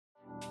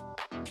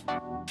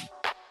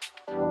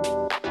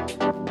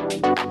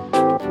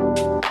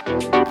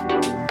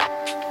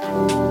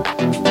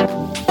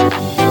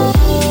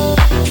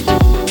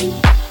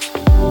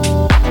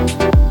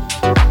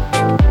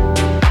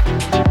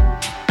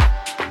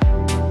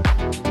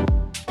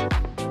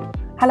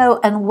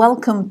Hello and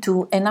welcome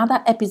to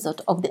another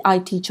episode of the I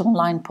Teach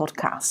Online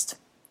podcast.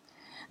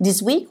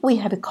 This week we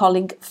have a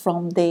colleague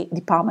from the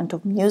Department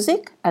of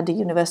Music at the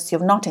University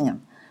of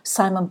Nottingham,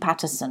 Simon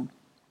Paterson.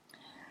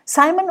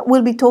 Simon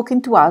will be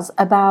talking to us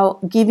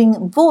about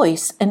giving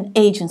voice and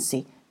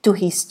agency to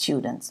his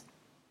students.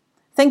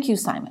 Thank you,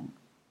 Simon.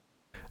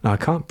 Now, I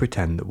can't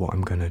pretend that what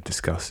I'm going to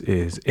discuss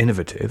is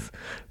innovative,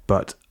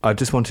 but I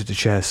just wanted to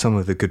share some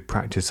of the good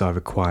practice I've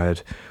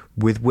acquired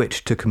with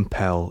which to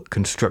compel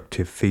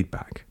constructive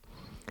feedback.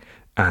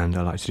 And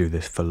I like to do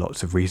this for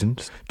lots of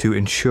reasons: to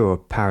ensure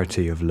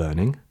parity of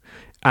learning,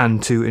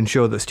 and to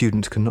ensure that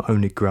students can not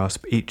only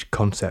grasp each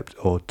concept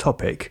or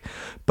topic,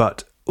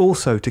 but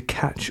also to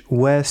catch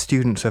where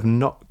students have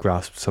not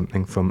grasped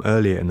something from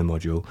earlier in the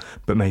module,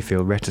 but may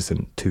feel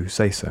reticent to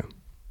say so.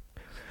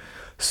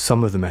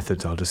 Some of the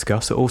methods I'll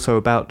discuss are also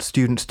about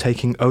students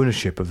taking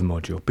ownership of the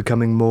module,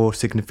 becoming more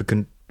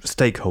significant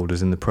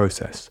stakeholders in the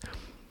process.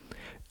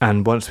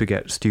 And once we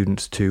get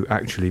students to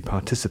actually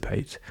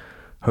participate,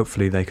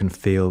 hopefully they can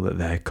feel that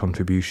their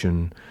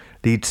contribution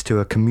leads to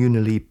a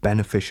communally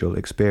beneficial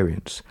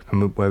experience,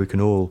 and where we can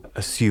all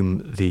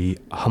assume the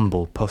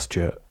humble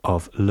posture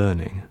of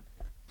learning.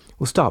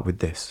 We'll start with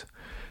this: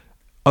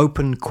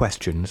 open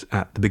questions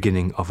at the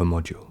beginning of a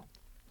module.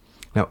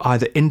 Now,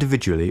 either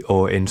individually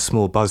or in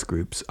small buzz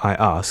groups, I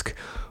ask,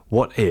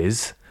 "What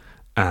is?"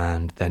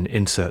 and then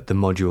insert the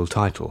module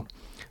title.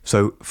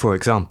 So, for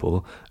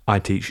example, I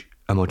teach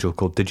a module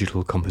called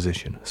Digital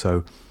Composition.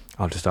 So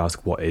I'll just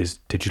ask, what is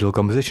digital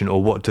composition?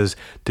 Or what does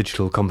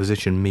digital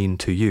composition mean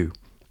to you?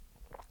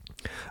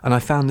 And I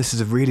found this is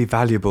a really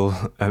valuable,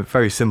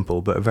 very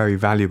simple, but a very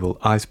valuable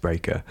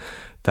icebreaker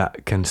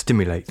that can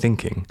stimulate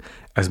thinking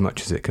as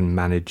much as it can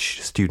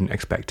manage student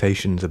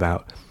expectations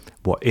about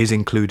what is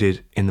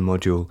included in the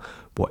module,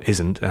 what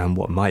isn't, and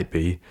what might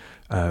be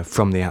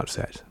from the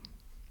outset.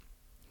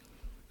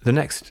 The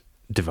next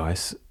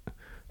device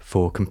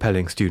for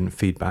compelling student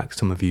feedback,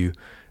 some of you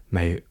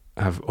may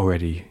have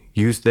already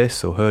used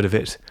this or heard of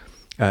it.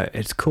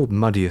 It's called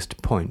Muddiest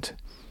Point.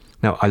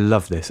 Now, I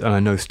love this, and I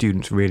know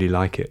students really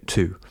like it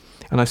too.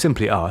 And I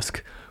simply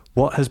ask,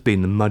 what has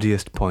been the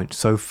muddiest point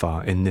so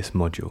far in this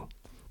module?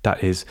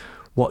 That is,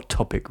 what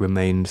topic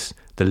remains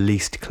the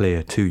least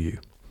clear to you?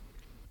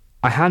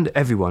 I hand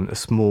everyone a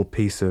small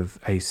piece of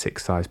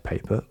A6 size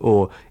paper,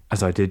 or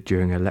as I did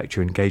during a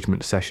lecture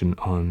engagement session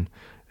on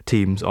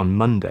Teams on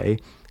Monday,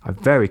 I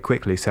very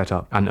quickly set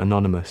up an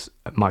anonymous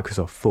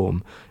Microsoft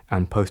form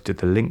and posted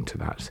the link to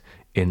that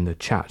in the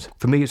chat.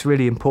 For me, it's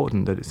really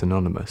important that it's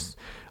anonymous.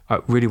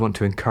 I really want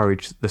to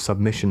encourage the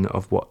submission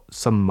of what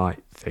some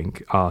might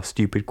think are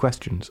stupid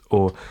questions,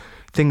 or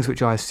things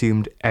which I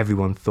assumed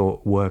everyone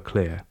thought were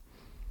clear.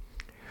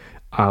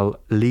 I'll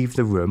leave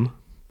the room,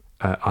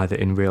 either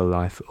in real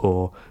life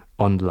or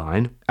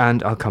online,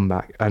 and I'll come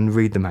back and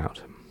read them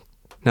out.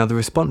 Now, the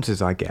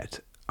responses I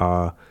get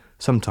are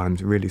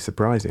sometimes really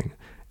surprising,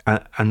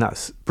 and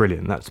that's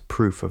brilliant. That's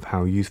proof of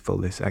how useful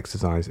this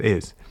exercise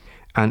is.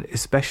 And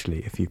especially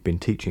if you've been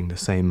teaching the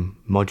same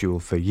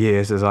module for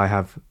years, as I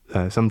have,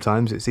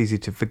 sometimes it's easy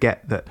to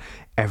forget that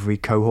every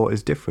cohort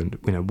is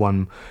different.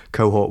 One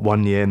cohort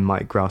 1 year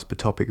might grasp a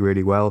topic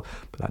really well,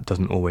 but that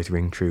doesn't always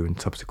ring true in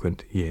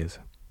subsequent years.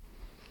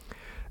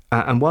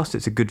 And whilst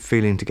it's a good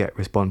feeling to get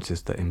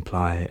responses that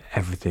imply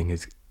everything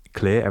is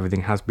clear,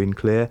 everything has been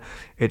clear,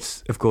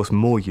 it's of course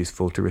more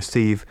useful to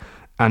receive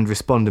and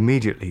respond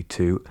immediately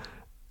to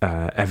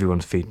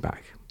everyone's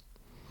feedback.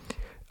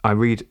 I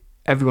read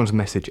everyone's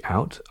message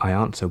out, I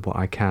answer what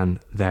I can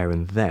there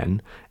and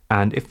then,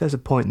 and if there's a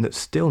point that's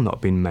still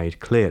not been made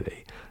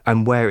clearly,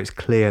 and where it's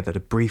clear that a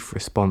brief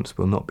response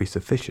will not be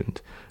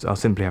sufficient, I'll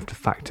simply have to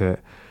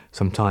factor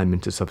some time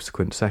into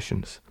subsequent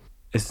sessions.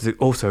 This is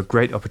also a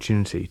great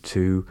opportunity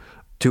to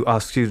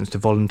ask students to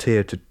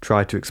volunteer to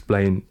try to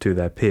explain to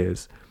their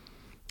peers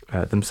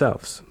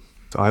themselves.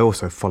 So I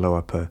also follow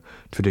up a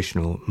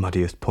traditional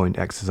muddiest point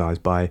exercise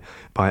by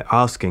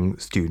asking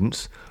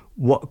students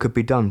what could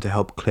be done to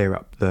help clear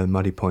up the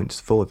muddy points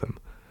for them.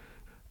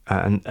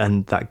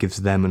 And that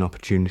gives them an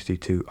opportunity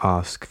to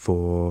ask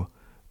for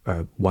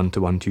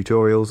one-to-one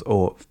tutorials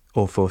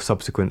or for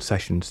subsequent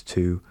sessions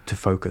to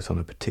focus on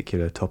a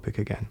particular topic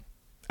again.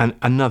 And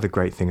another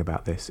great thing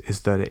about this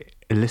is that it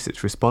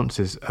elicits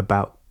responses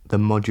about the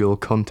module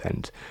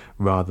content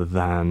rather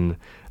than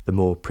the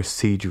more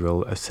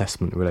procedural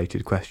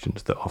assessment-related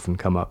questions that often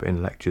come up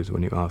in lectures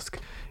when you ask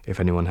if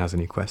anyone has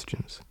any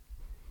questions.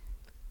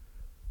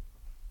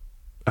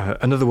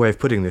 Another way of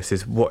putting this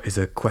is, what is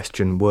a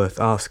question worth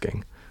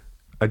asking?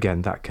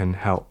 Again, that can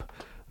help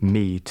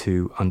me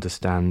to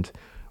understand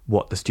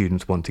what the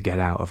students want to get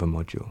out of a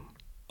module.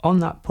 On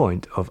that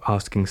point of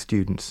asking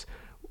students,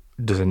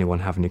 does anyone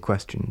have any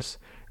questions?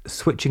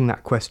 Switching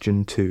that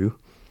question to,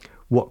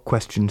 what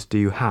questions do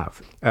you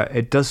have?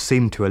 It does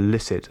seem to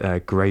elicit a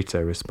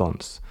greater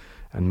response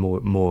and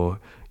more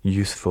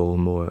useful,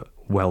 more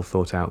well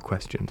thought out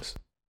questions.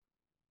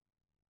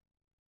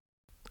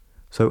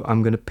 So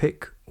I'm going to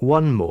pick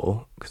one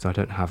more, because I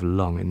don't have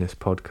long in this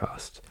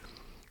podcast,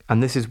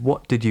 And this is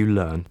what did you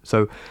learn?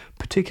 So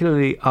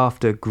particularly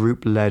after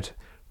group-led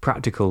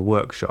practical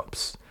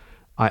workshops,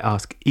 I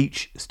ask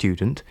each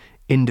student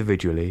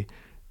individually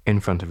in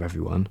front of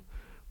everyone,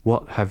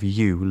 what have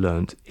you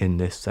learnt in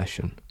this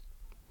session?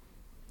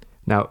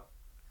 Now,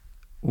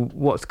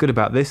 what's good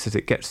about this is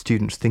it gets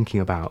students thinking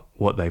about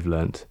what they've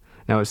learnt.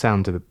 Now, it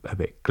sounds a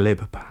bit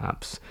glib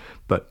perhaps,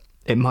 but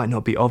it might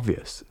not be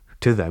obvious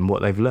to them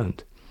what they've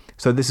learnt.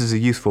 So this is a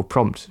useful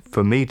prompt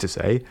for me to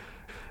say,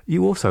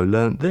 you also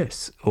learnt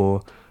this,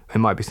 or it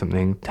might be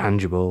something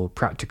tangible,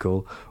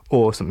 practical,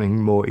 or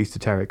something more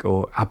esoteric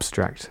or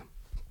abstract.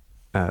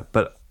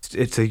 But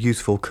it's a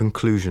useful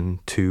conclusion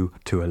to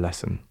a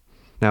lesson.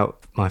 Now,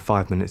 my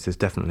 5 minutes is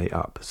definitely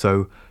up.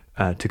 So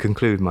to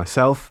conclude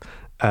myself,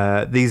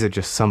 these are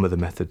just some of the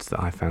methods that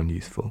I found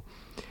useful.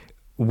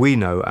 We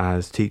know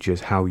as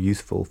teachers how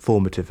useful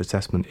formative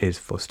assessment is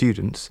for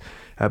students,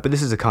 but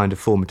this is a kind of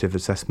formative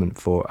assessment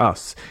for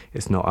us.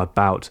 It's not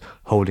about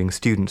holding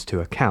students to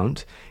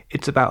account,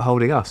 it's about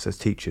holding us as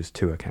teachers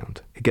to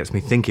account. It gets me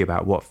thinking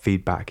about what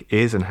feedback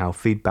is and how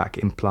feedback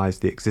implies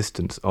the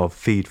existence of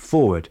feed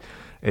forward.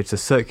 It's a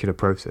circular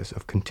process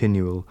of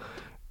continual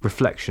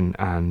reflection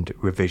and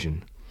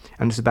revision.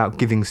 And it's about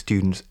giving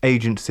students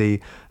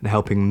agency and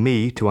helping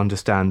me to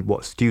understand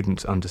what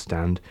students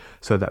understand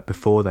so that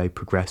before they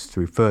progress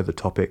through further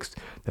topics,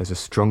 there's a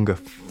stronger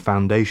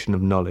foundation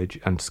of knowledge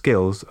and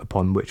skills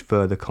upon which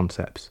further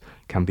concepts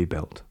can be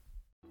built.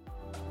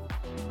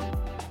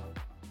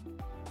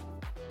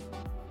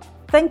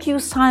 Thank you,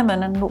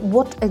 Simon, and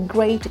what a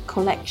great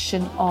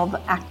collection of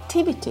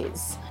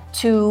activities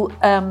to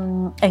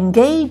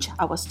engage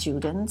our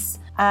students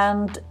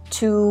and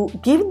to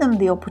give them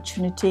the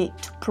opportunity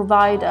to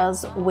provide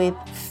us with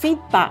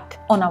feedback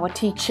on our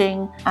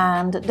teaching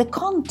and the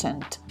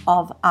content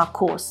of our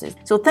courses.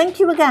 So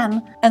thank you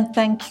again, and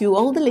thank you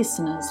all the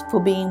listeners for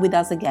being with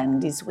us again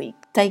this week.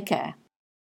 Take care.